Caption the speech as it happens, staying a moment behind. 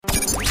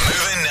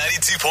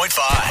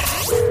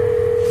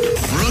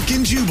92.5. Brooke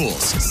and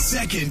Jubal's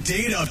second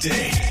date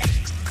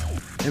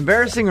update.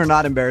 Embarrassing or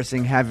not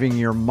embarrassing having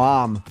your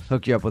mom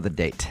hook you up with a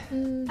date?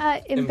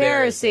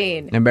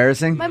 Embarrassing.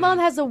 Embarrassing? My mom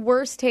has the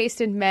worst taste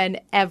in men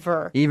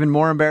ever. Even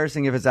more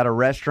embarrassing if it's at a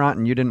restaurant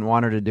and you didn't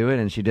want her to do it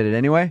and she did it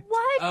anyway?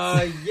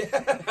 What?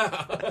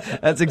 Yeah.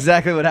 That's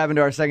exactly what happened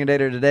to our second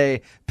dater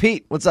today.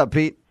 Pete, what's up,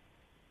 Pete?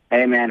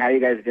 Hey, man, how you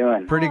guys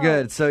doing? Pretty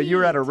good. So you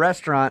were at a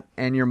restaurant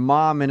and your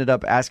mom ended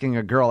up asking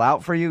a girl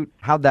out for you.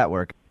 How'd that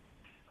work?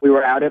 We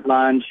were out at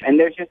lunch, and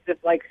there's just this,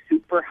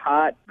 super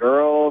hot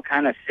girl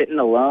kind of sitting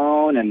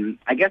alone, and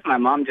I guess my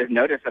mom just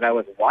noticed that I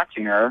was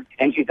watching her,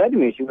 and she said to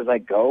me, she was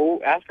like,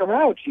 go ask her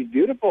out. She's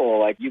beautiful.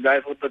 Like, you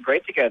guys would look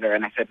great together.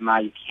 And I said, Ma,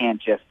 you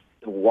can't just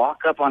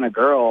walk up on a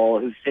girl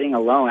who's sitting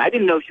alone. I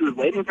didn't know she was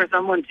waiting for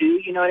someone, too.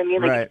 You know what I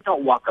mean? Like, Right. just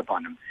don't walk up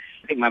on them.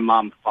 I think my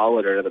mom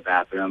followed her to the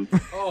bathroom,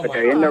 Oh, but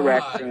they're in the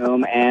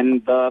restroom,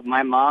 and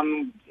my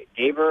mom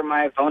gave her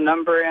my phone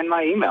number and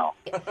my email.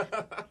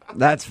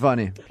 That's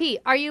funny. Pete,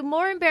 are you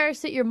more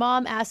embarrassed that your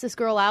mom asked this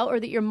girl out or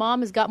that your mom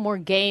has got more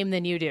game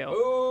than you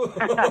do?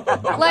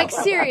 Like,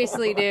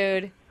 seriously,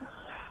 dude.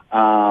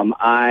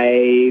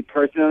 I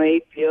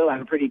personally feel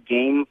I'm pretty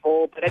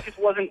gameful, but I just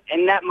wasn't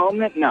in that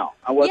moment. No,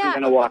 I wasn't Yeah.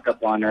 going to walk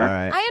up on her. All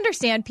right. I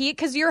understand, Pete,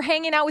 because you're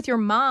hanging out with your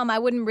mom. I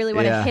wouldn't really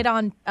want Yeah. to hit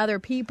on other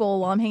people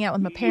while I'm hanging out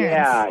with my parents.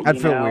 Yeah, I'd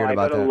you feel know, weird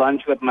about I go to that.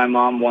 lunch with my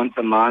mom once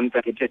a month,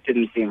 and it just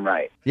didn't seem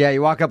right. Yeah,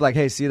 you walk up like,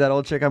 hey, see that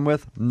old chick I'm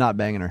with? I'm not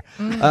banging her.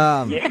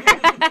 I'm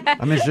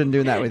interested in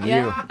doing that with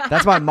you.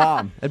 That's my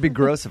mom. It'd be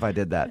gross if I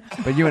did that.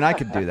 But you and I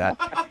could do that.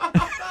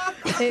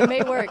 It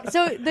may work.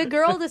 So the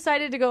girl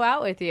decided to go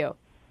out with you.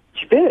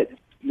 She did.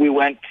 We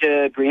went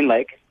to Green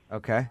Lake,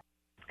 Okay.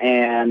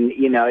 and,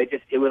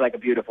 it was like a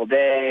beautiful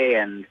day,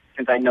 and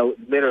since I know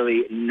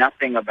literally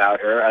nothing about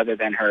her other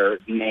than her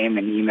name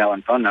and email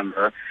and phone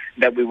number,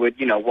 that we would,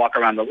 walk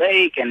around the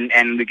lake,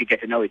 and we could get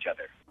to know each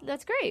other.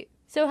 That's great.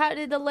 So how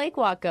did the lake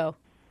walk go?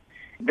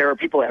 There were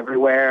people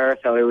everywhere,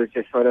 so it was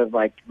just sort of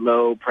like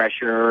low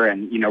pressure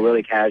and,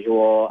 really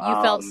casual.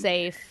 You felt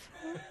safe.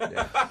 You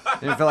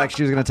didn't feel like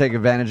she was going to take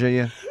advantage of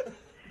you?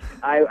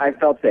 I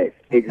felt safe,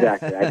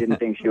 exactly. I didn't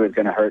think she was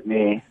going to hurt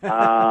me.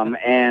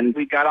 And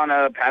we got on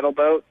a paddle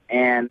boat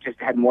and just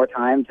had more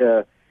time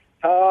to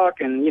talk,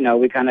 and,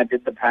 we kind of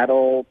did the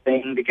paddle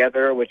thing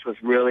together, which was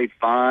really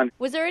fun.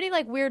 Was there any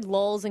weird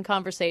lulls in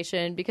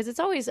conversation? Because it's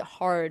always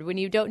hard when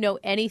you don't know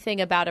anything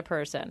about a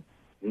person.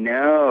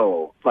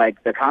 No,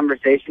 the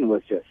conversation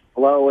was just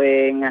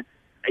flowing.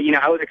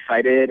 I was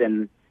excited,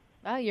 and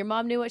Oh, your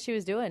mom knew what she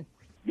was doing.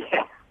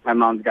 yeah, my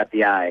mom's got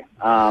the eye.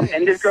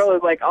 And this girl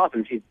is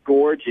awesome. She's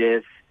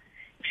gorgeous.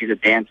 She's a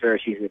dancer.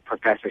 She's a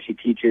professor. She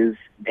teaches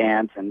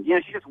dance, and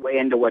she's just way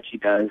into what she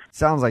does.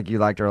 Sounds like you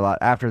liked her a lot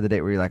after the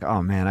date where you're like,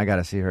 oh man, I got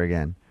to see her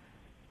again.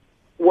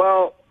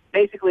 Well,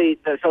 basically,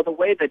 the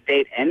way the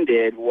date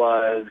ended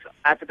was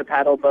after the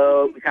paddle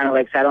boat, we kind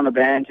of sat on a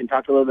bench and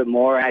talked a little bit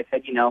more. And I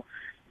said,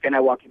 can I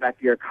walk you back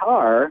to your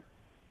car?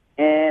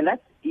 And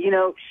that's,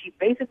 she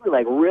basically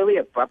really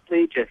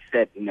abruptly just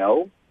said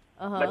no.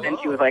 But then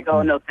she was like,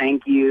 oh, no,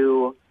 thank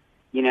you.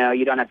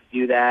 You don't have to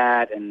do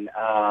that. And,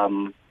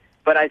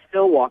 but I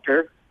still walked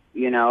her.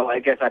 I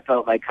guess I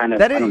felt kind of,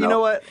 That is, I don't you know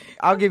what?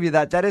 I'll give you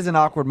that. That is an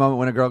awkward moment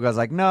when a girl goes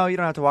like, no, you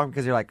don't have to walk me,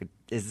 because you're like,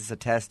 is this a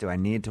test? Do I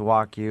need to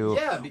walk you?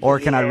 Yeah, because- Or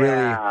can I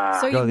really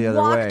So go the you other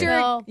walked way? her.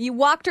 No. You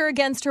walked her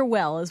against her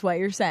will, is what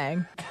you're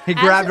saying. He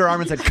grabbed her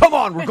arm and said, come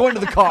on, we're going to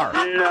the car.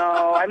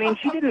 No, I mean,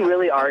 she didn't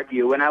really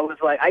argue. And I was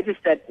like, I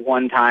just said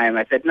one time,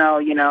 I said, no,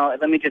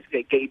 let me just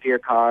get you to your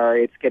car.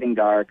 It's getting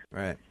dark.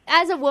 Right.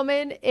 As a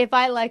woman, if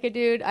I like a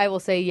dude, I will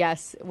say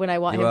yes when I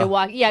want You him to will?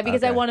 walk. Yeah,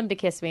 because I Okay. want him to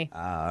kiss me.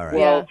 All right.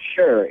 Well,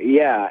 sure,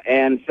 yeah.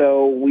 And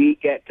so we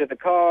get to the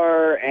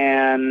car,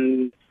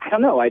 and I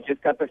don't know, I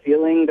just got the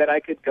feeling that I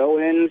could go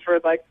in for,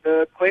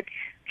 the quick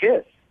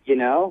kiss,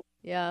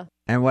 Yeah.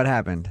 And what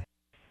happened?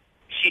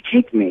 She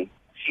cheeked me.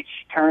 She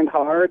turned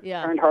hard,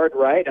 Yeah. turned hard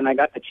right, and I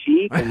got the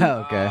cheek. And,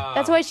 Okay.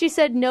 That's why she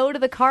said no to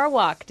the car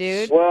walk,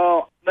 dude.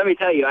 well, let me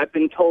tell you, I've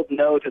been told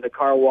no to the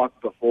car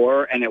walk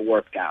before, and it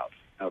worked out,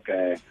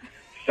 okay?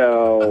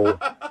 So,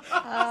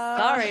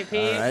 Sorry,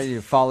 Pete. All right,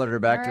 you followed her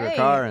back to her All right.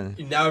 car. And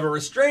You now have a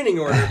restraining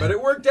order, but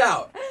it worked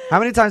out. how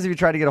many times have you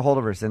tried to get a hold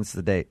of her since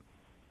the date?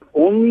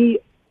 only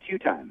 2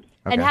 times.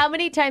 And Okay. how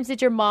many times did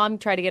your mom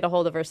try to get a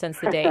hold of her since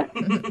the date?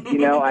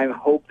 I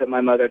hope that my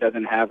mother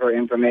doesn't have her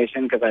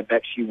information, because I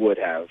bet she would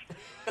have.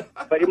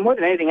 But more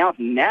than anything else,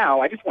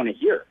 now I just want to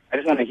hear. I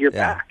just want to hear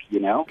Yeah. back,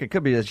 It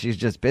could be that she's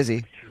just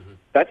busy.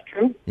 That's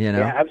true. You know?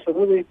 Yeah,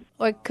 absolutely.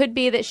 Or it could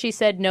be that she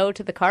said no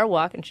to the car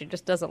walk and she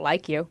just doesn't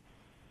like you.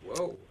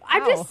 Whoa.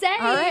 I'm just saying.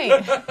 All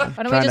right. Why don't we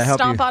Trying to just help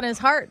stomp you. on his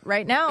heart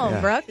right now,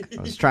 Yeah. Brooke?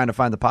 I was trying to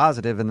find the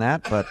positive in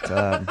that, but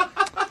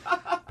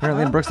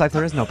apparently in Brooke's life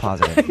there is no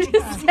positive.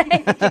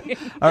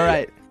 All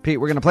right, Pete,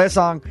 we're going to play a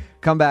song,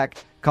 come back,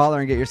 call her,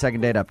 and get your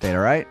second date update,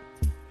 all right?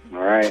 All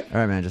right. All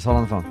right, man, just hold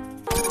on the phone.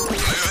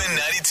 Moving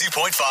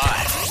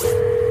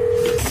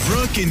 92.5.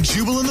 Brooke and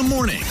Jubal in the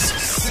mornings.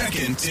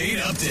 Second date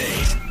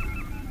update.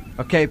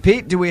 Okay,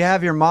 Pete, do we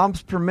have your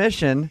mom's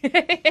permission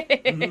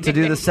to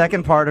do the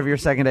second part of your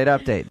second date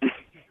update?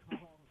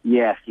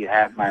 Yes, you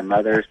have my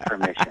mother's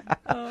permission.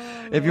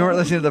 If you weren't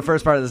listening to the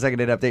first part of the second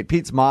date update,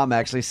 Pete's mom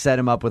actually set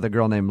him up with a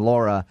girl named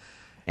Laura,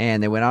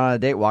 and they went on a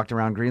date, walked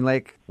around Green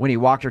Lake. When he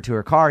walked her to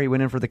her car, he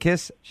went in for the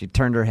kiss. She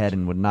turned her head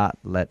and would not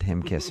let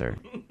him kiss her.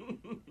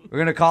 We're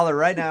going to call her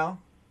right now.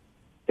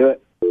 Do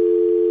it.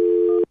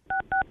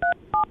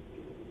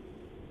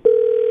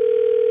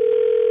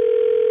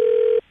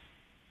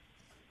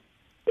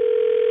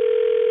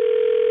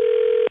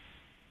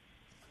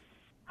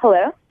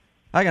 Hello,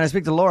 Hi, can I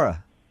speak to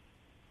Laura?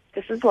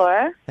 this is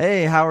Laura.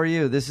 Hey, how are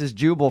you? This is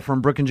Jubal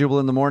from Brook and Jubal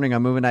in the Morning.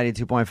 I'm moving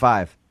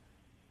 92.5.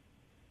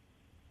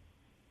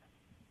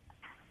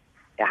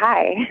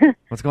 Hi.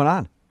 What's going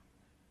on?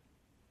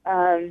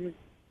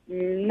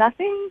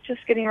 Nothing.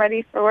 Just getting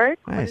ready for work.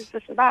 What Nice. is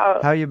this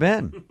about? How you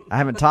been? I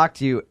haven't talked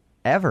to you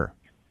ever.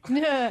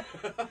 Yeah,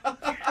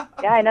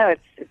 I know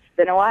it's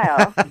been a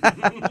while.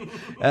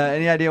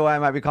 Any idea why I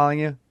might be calling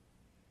you?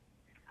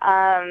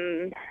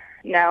 No,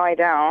 I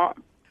don't.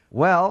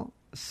 Well,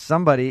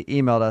 somebody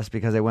emailed us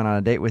because they went on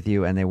a date with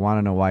you and they want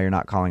to know why you're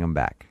not calling them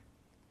back.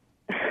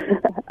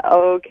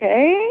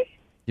 Okay.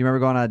 You remember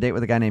going on a date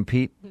with a guy named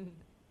Pete?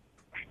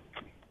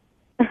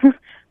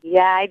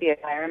 Yeah, I do.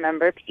 I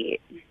remember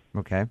Pete.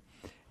 Okay.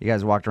 You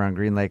guys walked around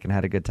Green Lake and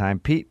had a good time.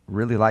 Pete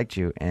really liked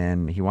you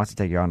and he wants to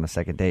take you on a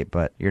second date,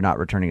 but you're not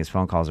returning his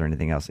phone calls or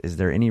anything else. Is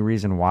there any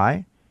reason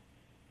why?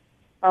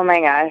 Oh my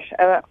gosh.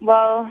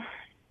 Well,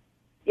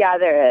 yeah,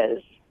 there is.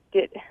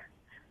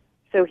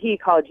 So he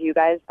called you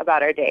guys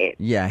about our date.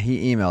 Yeah,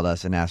 he emailed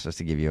us and asked us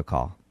to give you a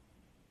call.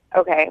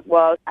 Okay.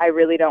 Well, I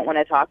really don't want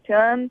to talk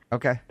to him,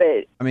 Okay.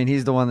 but I mean,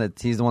 he's the one that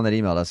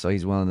emailed us, so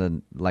he's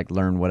willing to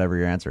learn whatever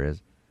your answer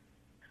is.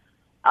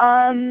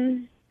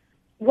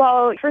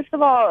 well, first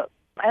of all,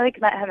 I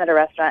met him at a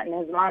restaurant, and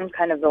his mom's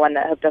kind of the one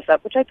that hooked us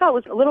up, which I thought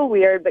was a little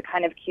weird, but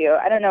kind of cute.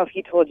 I don't know if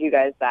he told you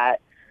guys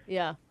that.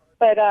 Yeah.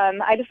 But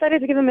I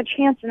decided to give him a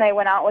chance, and I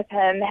went out with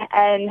him,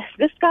 and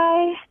this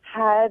guy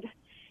had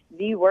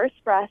the worst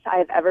breath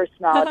I've ever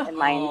smelled in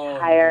my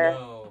entire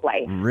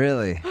life.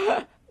 Really?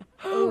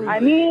 I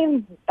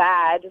mean,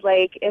 bad.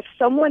 Like, if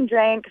someone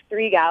drank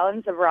 3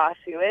 gallons of raw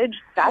sewage,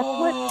 that's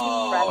what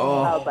his breath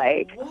smelled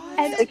like.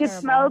 And it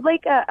smelled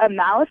like a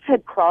mouse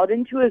had crawled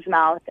into his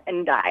mouth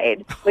and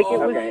died. Like, it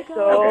was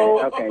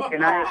Okay.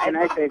 Can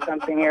I say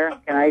something here?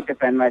 Can I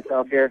defend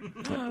myself here?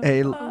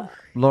 Hey,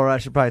 Laura, I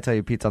should probably tell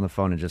you Pete's on the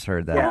phone and just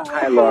heard that. Yeah.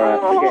 Hi, Laura.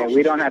 Okay,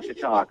 we don't have to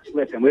talk.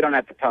 Listen, we don't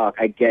have to talk.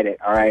 I get it,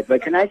 all right?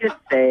 But can I just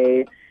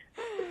say,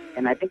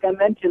 and I think I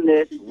mentioned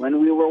this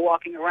when we were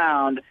walking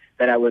around,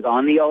 that I was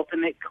on the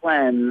ultimate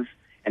cleanse,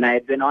 and I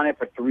had been on it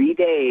for 3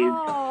 days,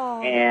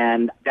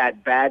 and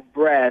that bad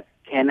breath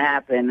can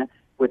happen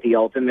with the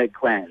ultimate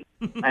cleanse.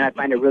 And I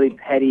find it really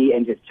petty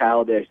and just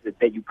childish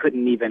that you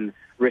couldn't even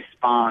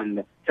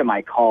respond to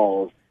my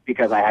calls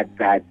because I had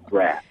bad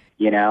breath,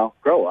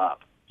 Grow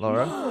up.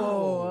 Laura?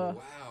 Wow.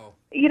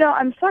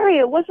 I'm sorry,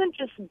 it wasn't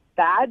just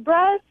bad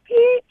breath,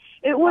 Pete.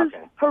 It was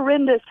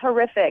horrendous,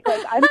 horrific.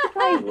 Like, I'm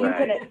surprised you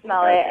couldn't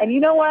smell it. And you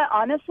know what?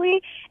 Honestly,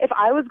 if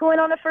I was going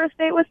on a first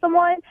date with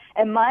someone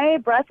and my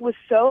breath was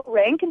so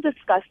rank and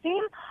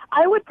disgusting,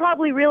 I would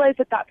probably realize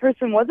that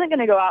person wasn't going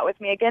to go out with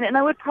me again, and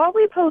I would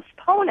probably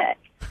postpone it.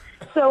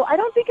 So I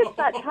don't think it's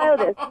that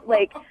childish.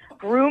 Like,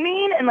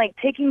 grooming and,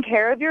 taking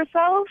care of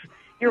yourself,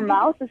 your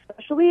mouth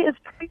especially, is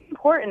pretty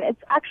important.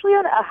 It's actually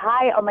on a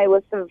high on my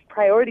list of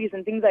priorities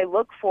and things I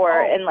look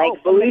for in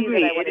believe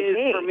me, that I it is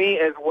date. for me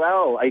as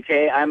well.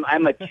 Okay, I'm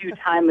a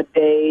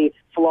 2-time-a-day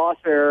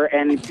flosser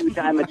and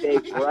 2-time-a-day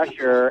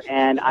brusher,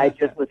 and I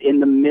just was in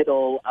the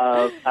middle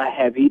of a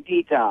heavy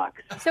detox.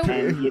 So-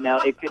 and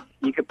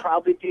you could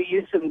probably do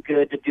you some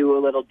good to do a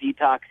little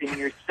detoxing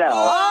yourself.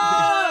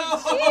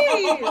 Oh,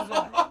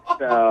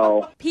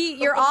 So Pete,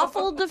 you're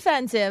awful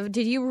defensive.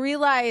 Did you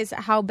realize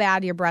how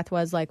bad your breath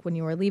was when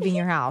you were leaving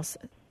your house?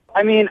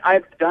 I mean,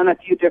 I've done a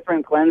few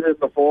different cleanses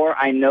before.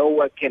 I know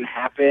what can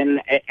happen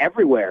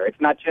everywhere.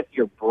 It's not just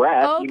your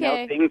breath.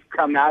 Okay. Things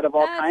come out of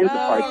all kinds of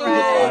parts of your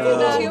right. body.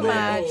 That's too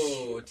man. much.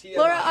 Oh, TMI.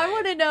 Laura, I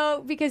want to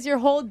know, because your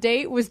whole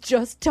date was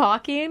just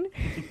talking,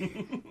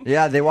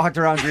 Yeah, they walked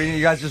around Green.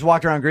 You guys just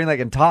walked around Green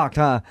Lake and talked,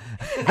 huh?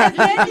 and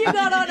then you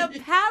got on a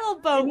paddle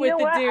boat You with know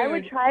the what? dude. I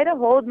would try to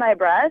hold my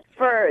breath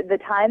for the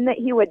time that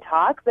he would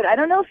talk, but I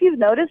don't know if you've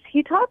noticed,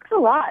 he talks a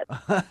lot.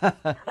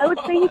 I would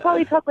say he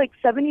probably talked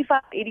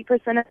 75,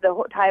 80% of the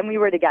whole time we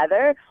were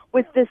together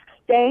with this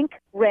stank,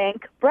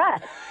 rank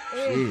breath.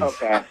 Jeez.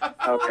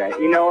 Okay.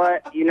 You know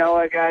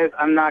what, guys?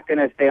 I'm not going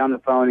to stay on the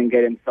phone and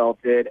get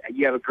insulted.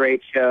 You have a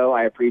great show.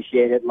 I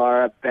appreciate it,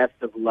 Laura. Best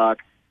of luck.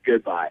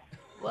 Goodbye.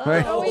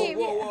 Right.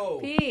 Whoa.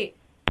 Pete,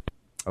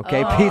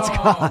 Okay, Pete's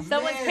gone.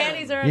 someone's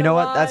panties are in You know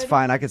a what? That's wad.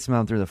 fine. I could smell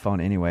him through the phone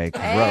anyway.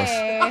 Gross.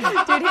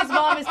 Dude, his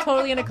mom is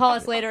totally going to call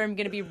us later and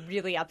going to be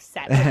really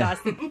upset with us.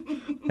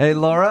 Hey,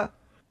 Laura.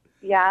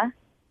 Yeah?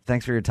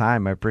 Thanks for your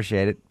time. I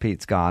appreciate it.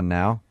 Pete's gone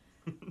now.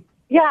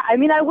 Yeah, I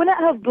mean, I wouldn't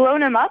have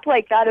blown him up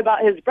like that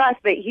about his breath,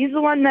 but he's the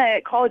one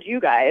that called you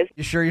guys.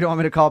 You sure you don't want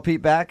me to call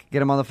Pete back?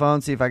 Get him on the phone,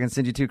 see if I can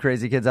send you two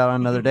crazy kids out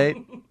on another date?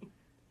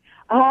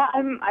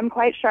 I'm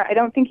quite sure. I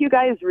don't think you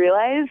guys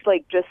realized,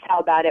 like, just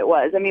how bad it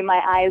was. I mean,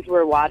 my eyes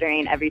were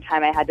watering every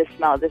time I had to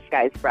smell this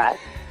guy's breath.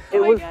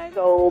 It was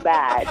so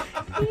bad.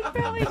 He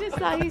probably just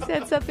thought he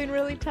said something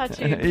really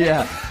touching.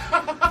 Yeah.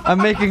 I'm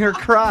making her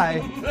cry.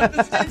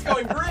 This date's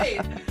going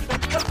great.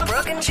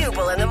 Brooke and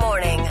Jubal in the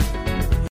morning.